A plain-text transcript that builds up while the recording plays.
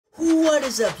What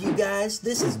is up, you guys?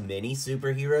 This is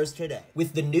MiniSuperHeroes Today.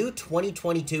 With the new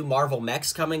 2022 Marvel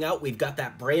Mechs coming out, we've got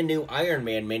that brand new Iron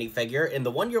Man minifigure, and the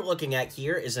one you're looking at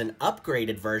here is an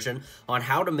upgraded version on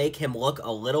how to make him look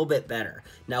a little bit better.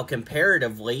 Now,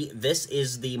 comparatively, this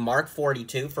is the Mark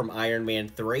 42 from Iron Man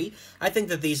 3. I think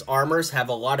that these armors have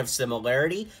a lot of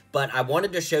similarity, but I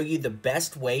wanted to show you the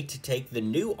best way to take the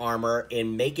new armor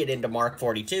and make it into Mark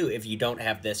 42 if you don't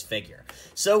have this figure.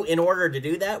 So, in order to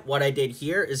do that, what I did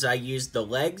here is I used the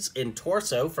legs and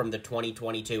torso from the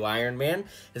 2022 Iron Man,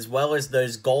 as well as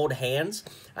those gold hands.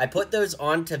 I put those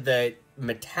onto the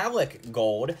metallic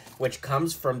gold, which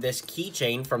comes from this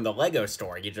keychain from the Lego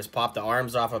store. You just pop the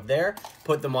arms off of there,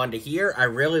 put them onto here. I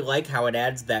really like how it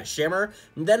adds that shimmer.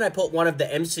 And then I put one of the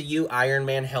MCU Iron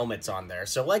Man helmets on there.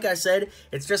 So like I said,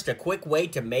 it's just a quick way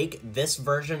to make this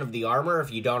version of the armor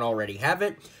if you don't already have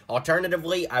it.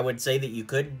 Alternatively, I would say that you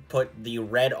could put the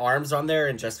red arms on there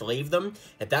and just leave them.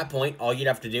 At that point, all you'd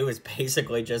have to do is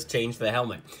basically just change the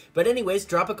helmet. But anyways,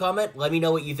 drop a comment. Let me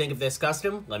know what you think of this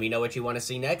custom. Let me know what you want to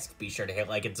see next. Be sure to hit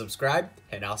like and subscribe,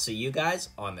 and I'll see you guys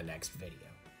on the next video.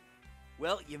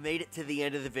 Well, you made it to the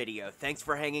end of the video. Thanks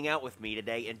for hanging out with me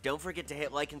today, and don't forget to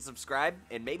hit like and subscribe,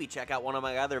 and maybe check out one of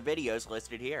my other videos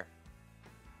listed here.